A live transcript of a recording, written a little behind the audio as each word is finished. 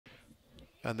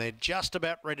And they're just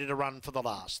about ready to run for the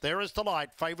last. There is the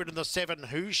light, favourite in the 7,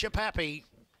 Who's Your Pappy?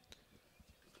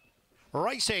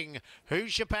 Racing,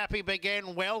 Who's Your Pappy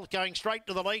began well, going straight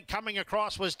to the lead. Coming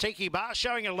across was Tiki Bar,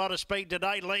 showing a lot of speed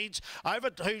today. Leads over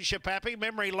to Who's Your Pappy,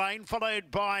 Memory Lane,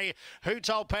 followed by Who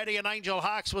Told Paddy and Angel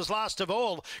Harks was last of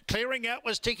all. Clearing out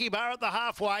was Tiki Bar at the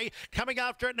halfway. Coming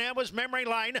after it now was Memory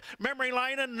Lane. Memory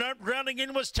Lane and rounding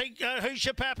in was Who's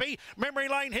Your Pappy. Memory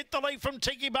Lane hit the lead from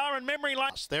Tiki Bar and Memory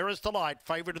Lane. There is the light,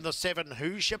 favourite in the 7,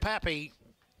 Who's Your Pappy?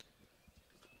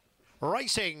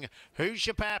 Racing, Who's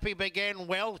Your Pappy began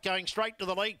well, going straight to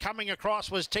the lead. Coming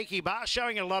across was Tiki Bar,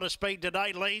 showing a lot of speed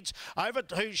today. Leads over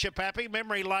to Who's Your Pappy,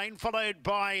 Memory Lane, followed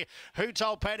by Who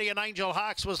Told Paddy and Angel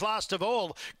Harks was last of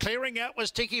all. Clearing out was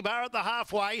Tiki Bar at the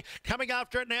halfway. Coming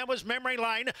after it now was Memory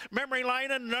Lane. Memory Lane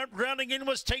and rounding in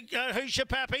was Who's Your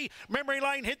Pappy. Memory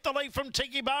Lane hit the lead from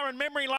Tiki Bar and Memory Lane.